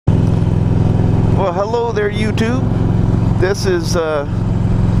Well, hello there, YouTube. This is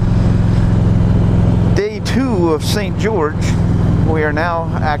day 2 of St. George. We are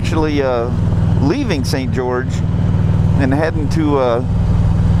now actually leaving St. George and heading to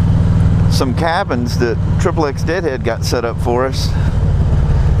some cabins that XXX Deadhead got set up for us.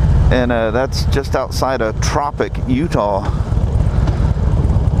 And that's just outside of Tropic, Utah.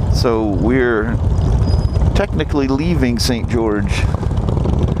 So we're technically leaving St. George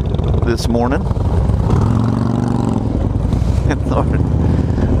this morning. And Lord,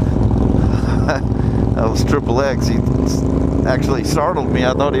 that was XXX. He actually startled me.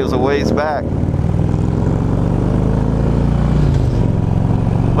 I thought he was a ways back.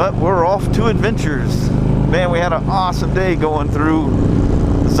 But we're off to adventures. Man, we had an awesome day going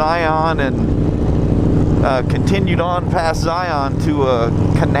through Zion and continued on past Zion to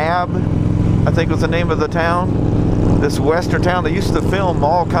Kanab, I think was the name of the town. This western town. They used to film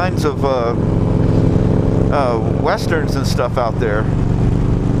all kinds of westerns and stuff out there.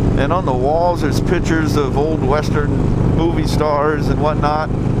 And on the walls there's pictures of old western movie stars and whatnot.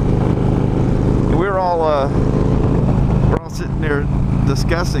 And we're all sitting there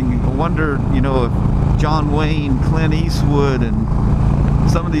discussing. I wonder, you know, if John Wayne, Clint Eastwood, and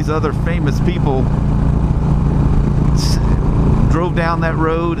some of these other famous people drove down that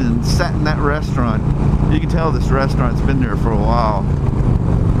road and sat in that restaurant. You can tell this restaurant's been there for a while.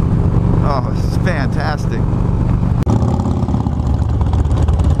 Oh, it's fantastic.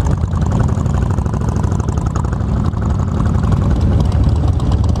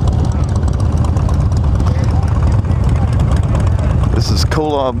 This is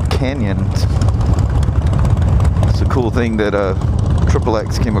Kolob Canyon. It's a cool thing that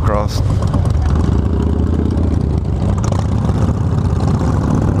XXX came across.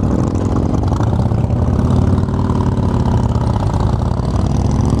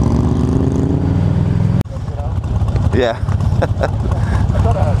 Yeah.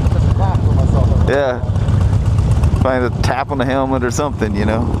 Yeah. Find a tap on the helmet or something, you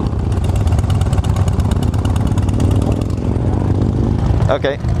know.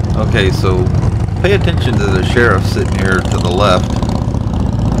 Okay. Okay, so pay attention to the sheriff sitting here to the left.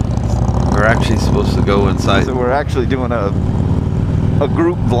 We're actually supposed to go inside. So we're actually doing a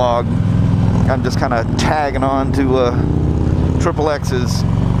group vlog. I'm just kind of tagging on to XXX's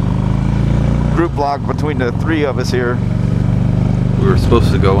group vlog between the 3 of us here. We were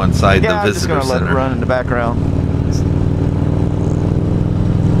supposed to go inside the visitor center. I'm just going to let it run in the background.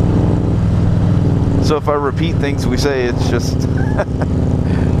 So if I repeat things we say, it's just...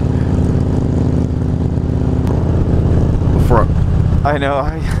 I know.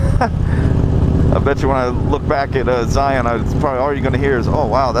 I bet you when I look back at Zion, it's probably all you're going to hear is, oh,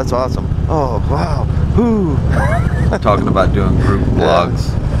 wow, that's awesome. Oh, wow. Whoo. Talking about doing group vlogs.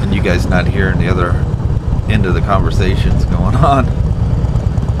 Yeah. And you guys not hearing the other end of the conversations going on.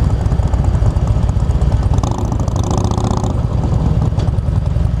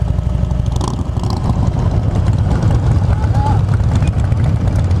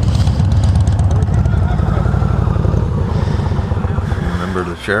 Remember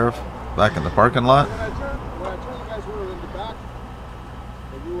the sheriff back in the parking lot? When I told you guys we were in the back,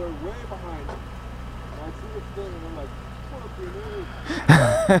 and you were way behind. And I see this thing, and I'm like, what if you knew?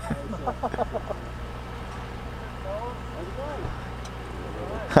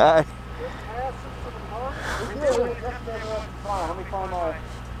 Hi.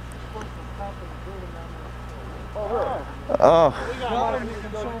 Oh.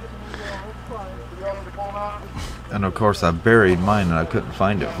 And of course I buried mine and I couldn't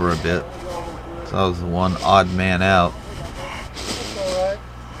find it for a bit. So I was the one odd man out.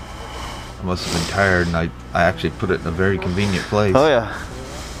 I must have been tired and I actually put it in a very convenient place. Oh yeah.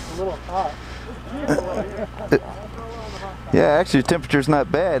 Yeah, actually the temperature's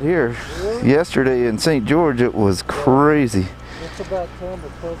not bad here. Really? Yesterday in St. George it was crazy. It's about 10 to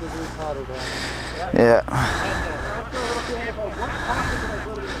 12 degrees hotter down there. Yeah.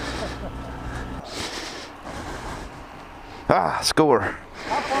 Ah, score.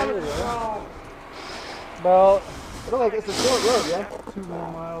 About, it looks like it's a short road, yeah? 2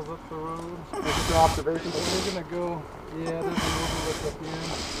 more miles up the road. This is the observation. We're going to go, yeah, there's a movie that's up here.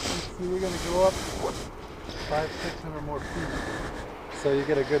 See, we're going to go up 500-600 more feet. So you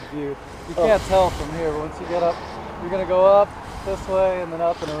get a good view. You can't tell from here, but once you get up, you're going to go up this way and then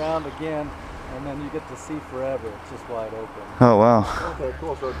up and around again. And then you get to see forever. It's just wide open. Oh, wow. Okay,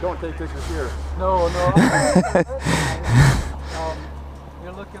 cool. So don't take pictures here. No.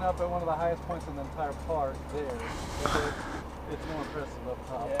 You're looking up at one of the highest points in the entire park there. It's more impressive up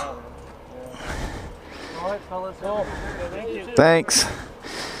top. Yeah. All right, fellas. Thank you. Thanks.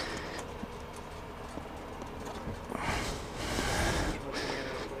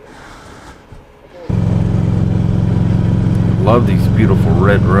 Love these beautiful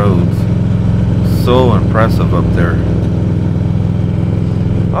red roads. So impressive up there.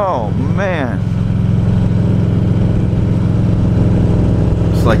 Oh man.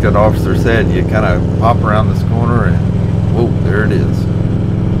 Just like that officer said, you kind of pop around this corner and whoa, there it is.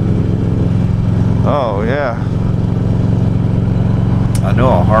 Oh yeah. I know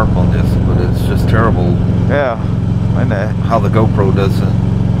I'll harp on this, but it's just terrible. Yeah. I know. How the GoPro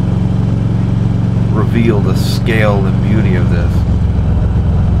doesn't reveal the scale and beauty of this.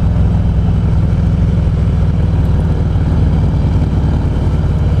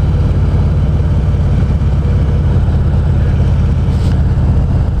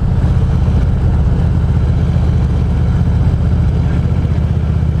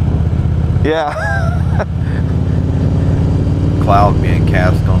 Yeah. Cloud being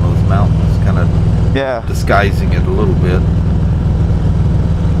cast on those mountains, kind of Yeah. disguising it a little bit.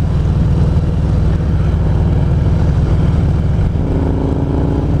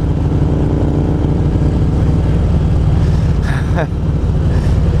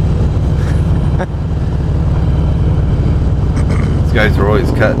 These guys are always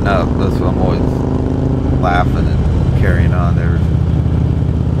cutting up. That's why I'm always laughing and carrying on there.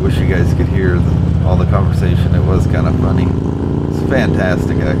 Wish you guys could hear all the conversation. It was kind of funny. It's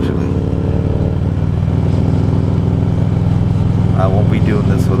fantastic, actually. I won't be doing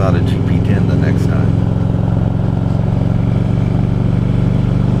this without a GP10 the next time.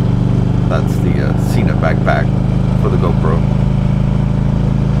 That's the Cena backpack for the GoPro.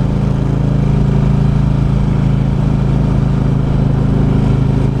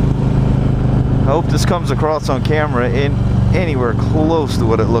 I hope this comes across on camera in anywhere close to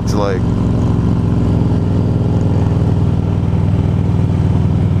what it looks like.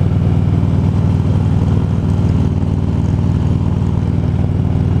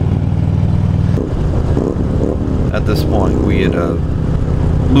 At this point, we had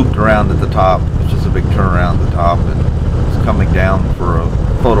looped around at the top, which is a big turnaround at the top, and was coming down for a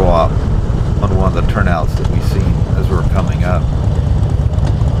photo op on one of the turnouts that we seen as we were coming up.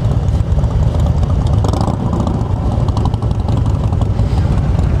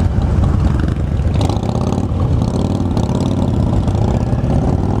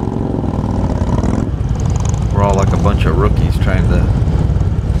 We're all like a bunch of rookies trying to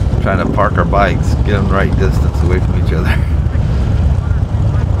park our bikes, get them the right distance away from each other.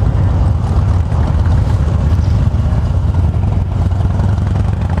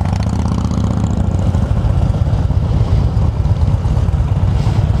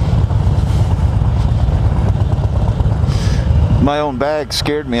 My own bag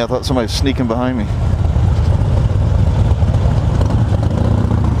scared me. I thought somebody was sneaking behind me.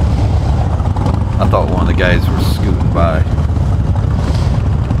 I thought one of the guys was scooting by.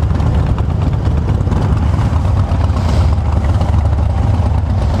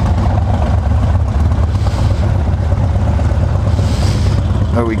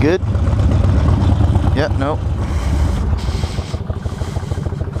 Are we good? Yeah, no.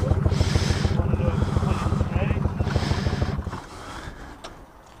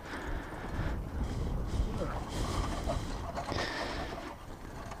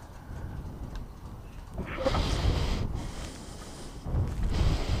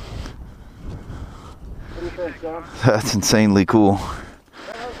 That's insanely cool.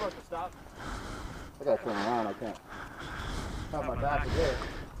 I gotta turn around, I can't have my back again.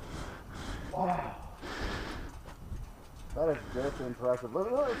 Wow. That is just impressive. Look,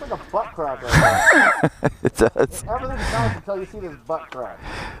 it's like a butt crack right there. It does. Everything's nice until you see this butt crack.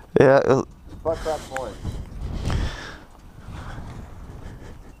 Yeah. Butt crack point.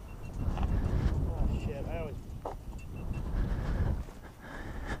 Oh shit, I always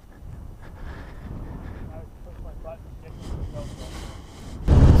push my butt and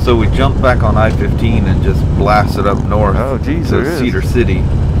get So we jumped back on I-15 and just blasted up north Oh, geez, to there is. Cedar City.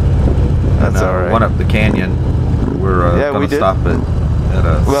 That's and, all right. Went up the canyon. We're Yeah, we going to did. stop at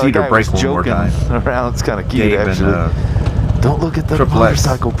a Well, Cedar the guy break was one more joking time. around. It's kind of cute, Gabe actually. and Don't look at the Triple X.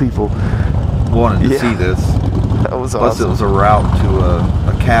 motorcycle people. wanted to Yeah. see this. That was Plus, awesome. it was a route to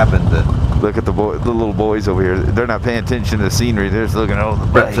a cabin that Look at the little boys over here. They're not paying attention to the scenery. They're just looking at all the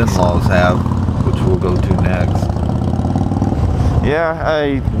Brett's bikes. in-laws have, which we'll go to next. Yeah,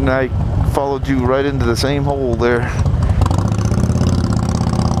 I followed you right into the same hole there.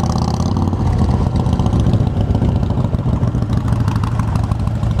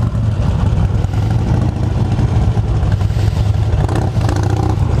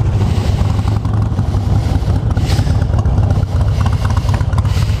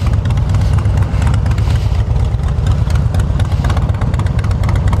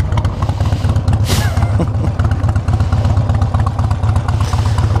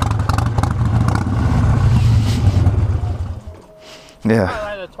 Yeah.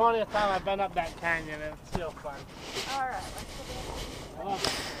 Probably the 20th time I've been up that canyon, and it's still fun. Alright, I love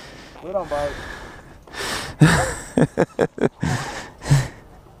it. We don't bite.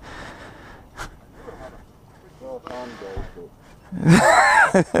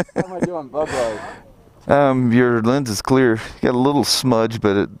 How am I doing bug-wise? Your lens is clear. You got a little smudge,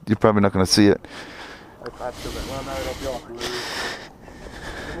 but you're probably not going to see it. That's too bad. Well, no, it'll be all blue.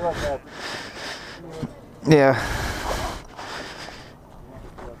 It'll be like that. Yeah.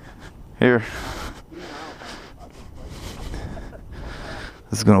 Here.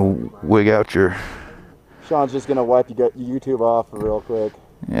 This is going to wig out your... Shawn's just gonna wipe your YouTube off real quick.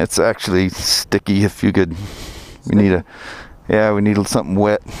 It's actually sticky. If you could... We need a... Yeah, we need something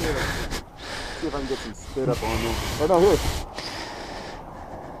wet. See if I can get some spit up on me. Oh no, here.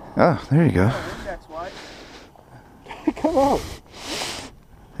 Oh, there you go. Index white. Come on.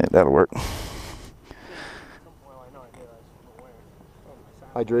 Yeah, that'll work.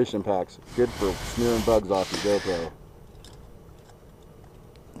 Hydration packs. Good for smearing bugs off your GoPro.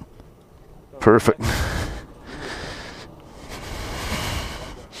 Perfect.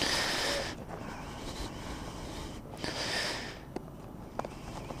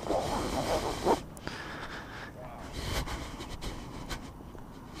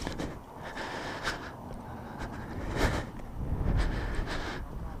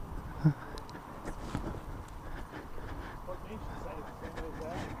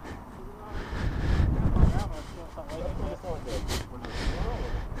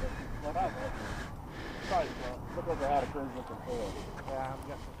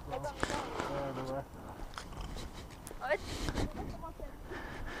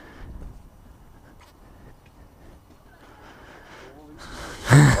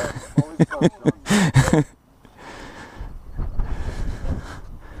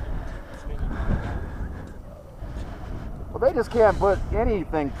 Well, they just can't put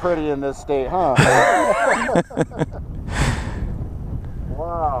anything pretty in this state, huh?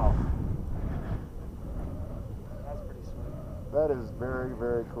 Wow. That's pretty sweet. That is very,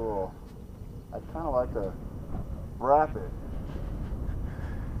 very cool. I'd kind of like to wrap it.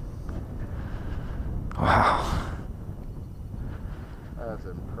 Wow. That's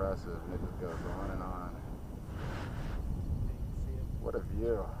impressive. It just goes on and on. What a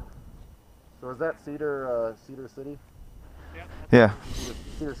view. So is that Cedar City? Yep. Yeah.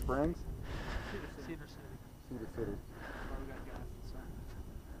 Cedar Springs? Cedar City. Cedar City. Oh, we got gas and stuff.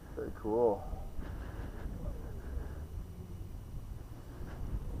 Very cool.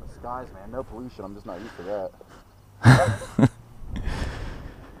 The skies, man. No pollution. I'm just not used to that.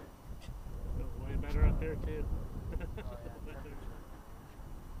 Way better up there too.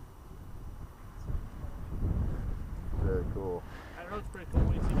 Very cool. That road's pretty cool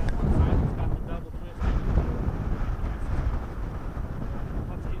when you see that one side that's got the double twist.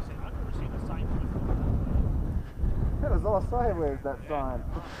 What's he saying? I've never seen a sign twist. It was all sideways, that sign.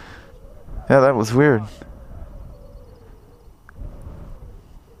 Yeah, that was weird.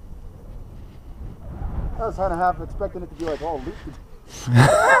 I was kind of half expecting it to be like all looped.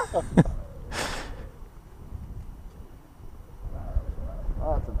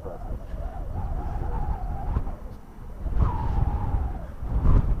 Oh, that's impressive.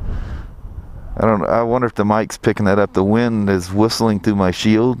 I don't know. I wonder if the mic's picking that up. The wind is whistling through my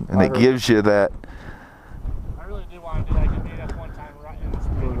shield, and it gives you that. I really do want to do that. I made up one time right in the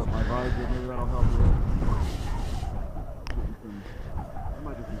spring. My body, maybe that'll help you. I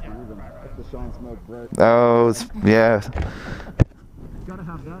might just be breathing. That's the Shawn Smoak breath. Oh, yeah. Gotta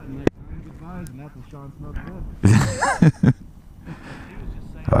have that in like goodbyes, and that's what Shawn Smoak did.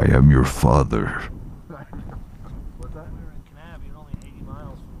 I am your father. What's that? We were in Canab. You're only 80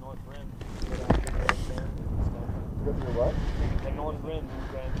 miles from North Rim. Go through what? The North Rim and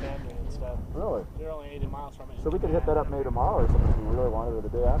Grand Canyon and stuff. Really? You're only 80 miles from it. So we could hit that up maybe tomorrow or something if we really wanted, or the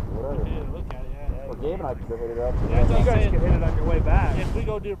day after, whatever. Yeah, look at it. Yeah. Or Gabe and I could go hit it up. Yeah, You guys can hit it on your way back. If we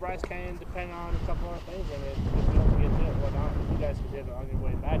go do Bryce Canyon, depending on a couple other things, and if we don't get to it, whatnot, you guys can hit it on your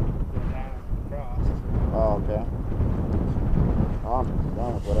way back. You can go down and across. Oh, okay. I'm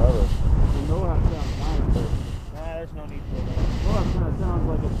done with whatever. You know how it sounds fine, but Nah, there's no need for that. well, that kind of sounds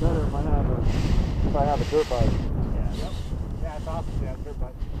like it's better if I have a dirt bike, Yeah, yep. Yeah, it's awesome to have dirt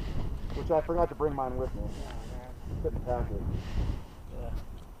bike. which I forgot to bring mine with me. Yeah, man. Couldn't pack it. Yeah.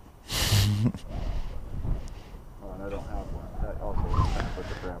 Oh, and I don't have one. That also kind of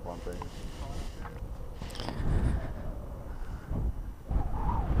puts a cramp on things.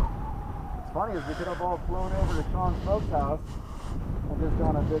 What's funny is we could have all flown over to Shawn Smoak's house and just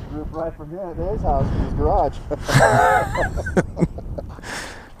done a big group ride from his house to his garage.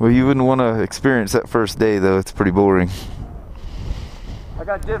 Well, you wouldn't want to experience that first day, though. It's pretty boring. I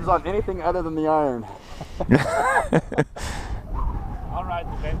got dibs on anything other than the iron. I'll ride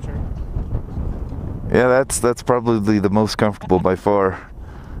the Venture. Yeah, that's probably the most comfortable by far.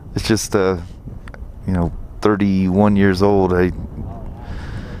 It's just you know, 31 years old.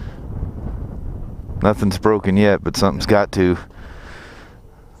 Nothing's broken yet, but something's got to.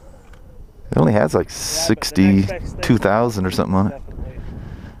 It only has like 62,000 or something on it. Definitely.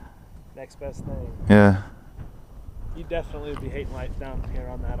 Next best thing. Yeah. You definitely would be hating life down here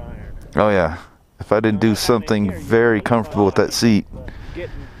on that iron. Oh yeah. If I didn't do something very comfortable with that seat.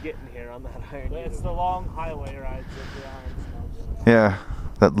 Getting here on that iron. It's the long highway rides of the iron. Yeah.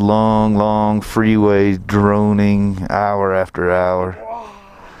 That long freeway droning hour after hour.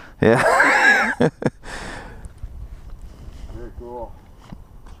 Yeah. Very cool.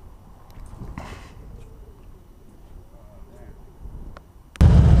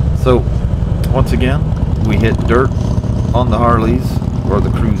 So, once again, we hit dirt on the Harleys, or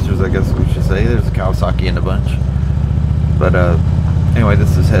the Cruisers, I guess we should say. There's a Kawasaki in a bunch. But anyway,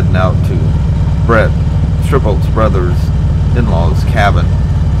 this is heading out to Brett Stripholt's brother's in-laws cabin,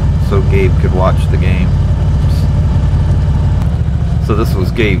 so Gabe could watch the game. So this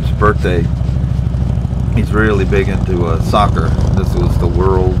was Gabe's birthday. He's really big into soccer. This was the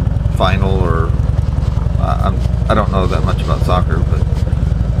world final, or I don't know that much about soccer, but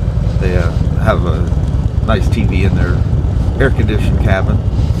they have a nice TV in their air-conditioned cabin.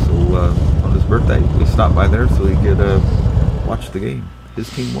 So on his birthday, we stopped by there so he could watch the game. His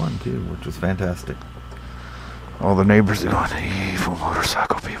team won too, which was fantastic. All the neighbors are going, evil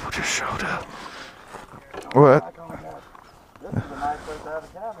motorcycle people just showed up. What? This is a nice place to have a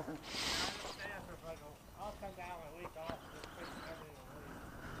cabin. I'll come down a week off.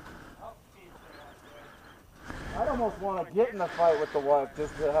 I'd almost want to get in a fight with the wife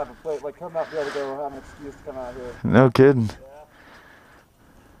just to have a place, like come out here to go have an excuse to come out here. No kidding.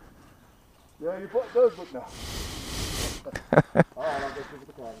 Yeah, you put those look now. Alright, I'll go visit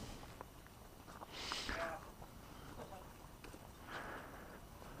the cabin.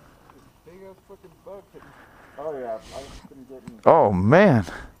 Big ass fucking bug hitting. Oh yeah, I couldn't get in. Oh man.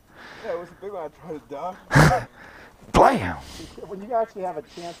 Yeah, it was a big one. I tried to dodge. Blam! When you actually have a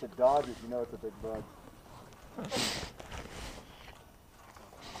chance to dodge it, you know it's a big bug.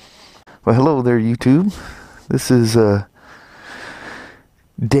 Well, hello there, YouTube. This is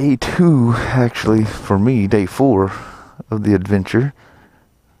day 2, actually, for me, day 4 of the adventure.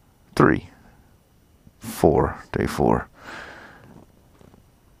 3, 4, day 4.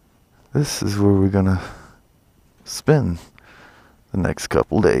 This is where we're gonna spend the next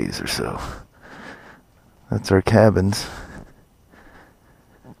couple days or so. That's our cabins.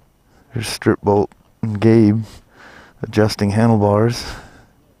 There's Stripbolt and Gabe adjusting handlebars.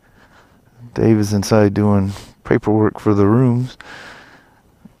 Dave is inside doing paperwork for the rooms.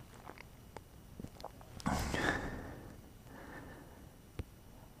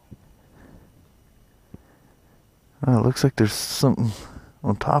 Oh, it looks like there's something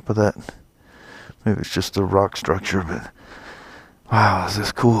on top of that. Maybe it's just a rock structure, but wow, is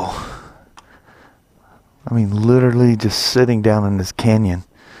this cool. I mean, literally just sitting down in this canyon.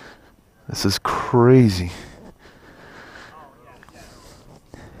 This is crazy.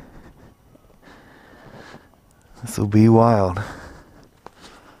 This will be wild.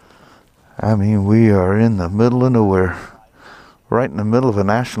 I mean, we are in the middle of nowhere. Right in the middle of a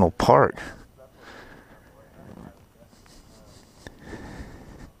national park.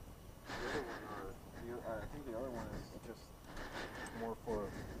 I think the other one is just more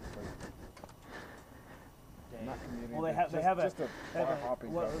for not community. Well, they have just a bar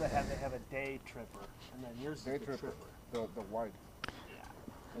hopping. What do they have? They have a day tripper, and then yours Day is the tripper, the white.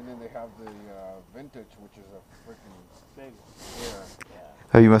 And then they have the vintage, which is a freaking big one. yeah.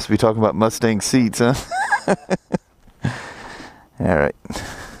 Oh, you must be talking about Mustang seats, huh? All right.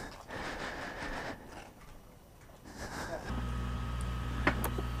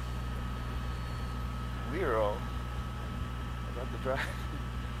 We are all about to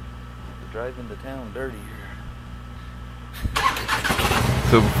drive into town dirty here.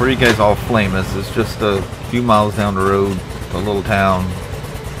 So before you guys all flame us, it's just a few miles down the road, a little town.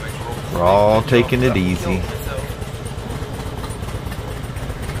 We're all taking it easy.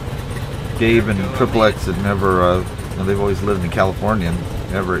 Gabe and Triple X had never, they've always lived in California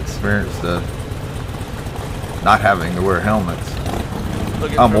and never experienced not having to wear helmets.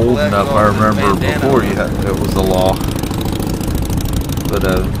 I'm old enough, I remember before it was the law. But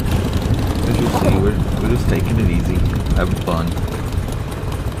as you see, we're just taking it easy, having fun.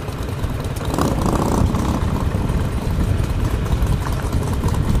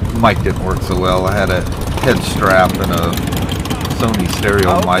 Mic didn't work so well. I had a head strap and a Sony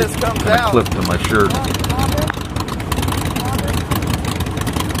stereo hope mic this comes kind of out. clipped to my shirt.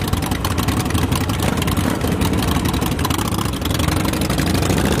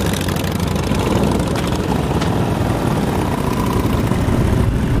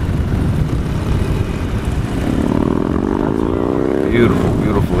 Beautiful,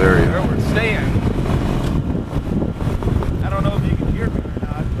 beautiful area. Where we're staying. I don't know if you can hear me or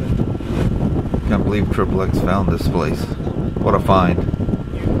not, but Can't believe Triple X found this place. What a find.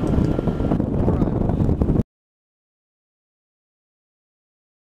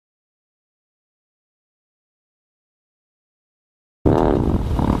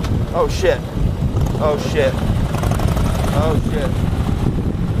 oh shit. Oh shit. Oh shit.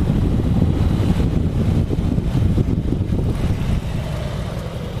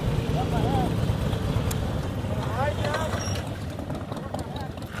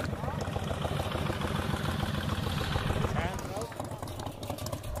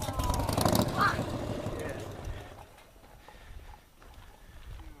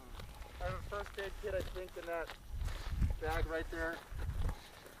 First aid kit, I think, in that bag right there.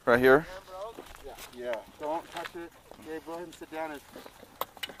 Right here? Yeah. Don't touch it. Gabe, go ahead and sit down.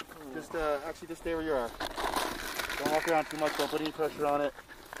 Just actually just stay where you are. Don't walk around too much. Don't put any pressure on it.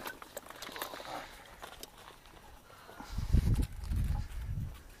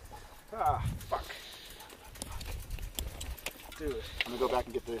 Ah, fuck. Dude, I'm gonna go back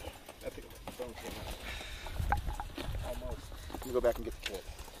and get the. I think the phone came out. Almost. I'm gonna go back and get the kit.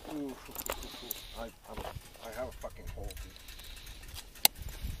 Ooh. I have a fucking hole, dude.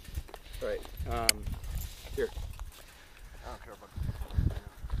 Right. Here. I don't care about.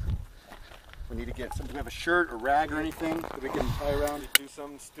 We need to get something. Do we have a shirt or rag or anything that we can tie around? You do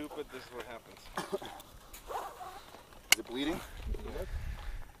something stupid, this is what happens. Is it bleeding? Yeah.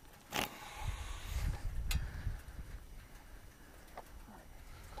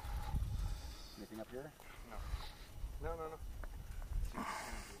 Anything up here? No.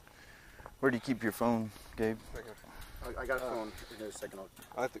 Where do you keep your phone, Gabe? I got a phone. In a second.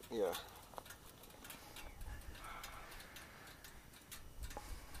 I think, yeah.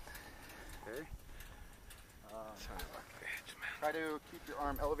 Okay. Try to keep your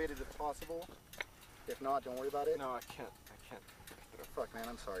arm elevated if possible. If not, don't worry about it. No, I can't. Fuck, man.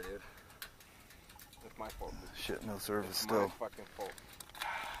 I'm sorry, dude. It's my fault. Shit, no service It's still. my fucking fault.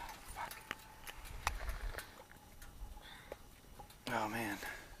 Oh man.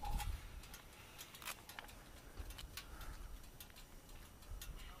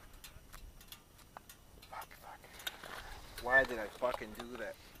 Why did I fucking do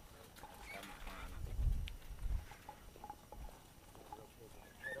that?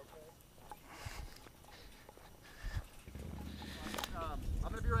 I'm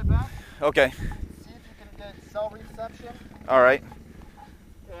gonna be right back. Okay. See if you can get cell reception. All right.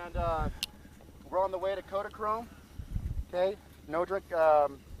 And we're on the way to Kodachrome. Okay. No drink. Try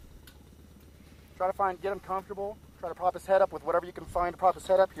to get him comfortable. Try to prop his head up with whatever you can find to prop his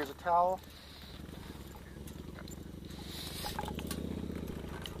head up. Here's a towel.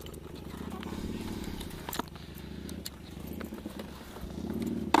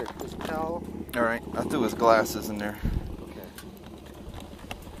 Here's a towel. All right. I threw his glasses in there. Okay.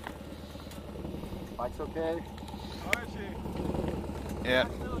 Bike's okay. Yeah.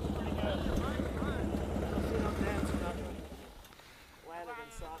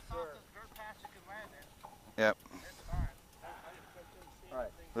 Yep. All right.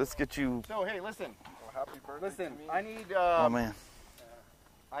 Let's get you. So hey, listen. Happy birthday Listen, to me. I need Oh man.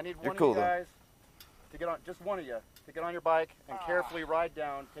 one cool, of you guys to get on, just one of you, to get on your bike and carefully ride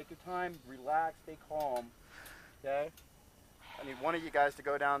down. Take your time, relax, stay calm. Okay? I need one of you guys to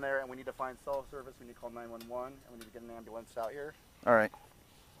go down there, and we need to find cell service. We need to call 911, and we need to get an ambulance out here. All right.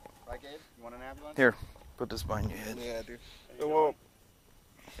 Right, Gabe? You want an ambulance? Here. Put this behind your head. Yeah, dude. Well,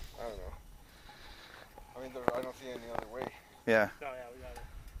 I don't know. I mean, I don't see any other way. Yeah. Oh yeah, we got it.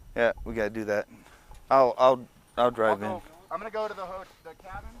 Yeah. We gotta do that. I'll drive in. I'm gonna go to the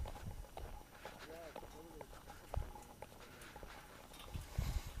cabin.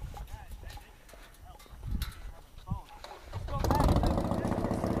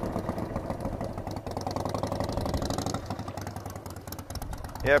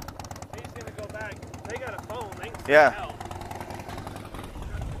 Yep. He's gonna go back. They got a phone. They can Yeah. help.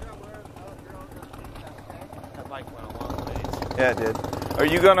 That bike went a long ways. Yeah, it did. Are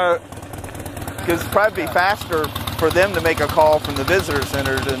you gonna? Because it'd probably be faster for them to make a call from the visitor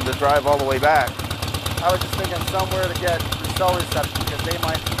center than to drive all the way back. I was just thinking somewhere to get cell reception because they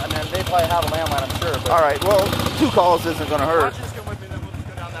might. I mean, they probably have a landline, I'm sure. But All right. Well, 2 calls isn't gonna why hurt. don't you just come with me, then we'll just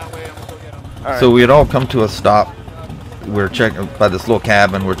go down that way and we'll go get them. All right. So we had all come to a stop we're checking by this little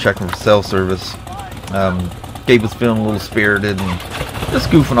cabin. We're checking for cell service. Gabe was feeling a little spirited and just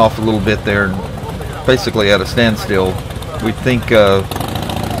goofing off a little bit there, and basically at a standstill. We think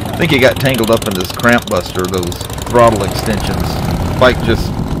he got tangled up in this cramp buster, those throttle extensions. Bike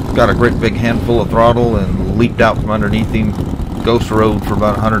just got a great big handful of throttle and leaped out from underneath him. Ghost rode for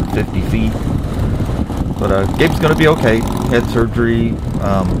about 150 feet. But Gabe's going to be okay. Head surgery.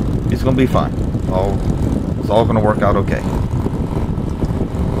 He's going to be fine. It's all going to work out okay.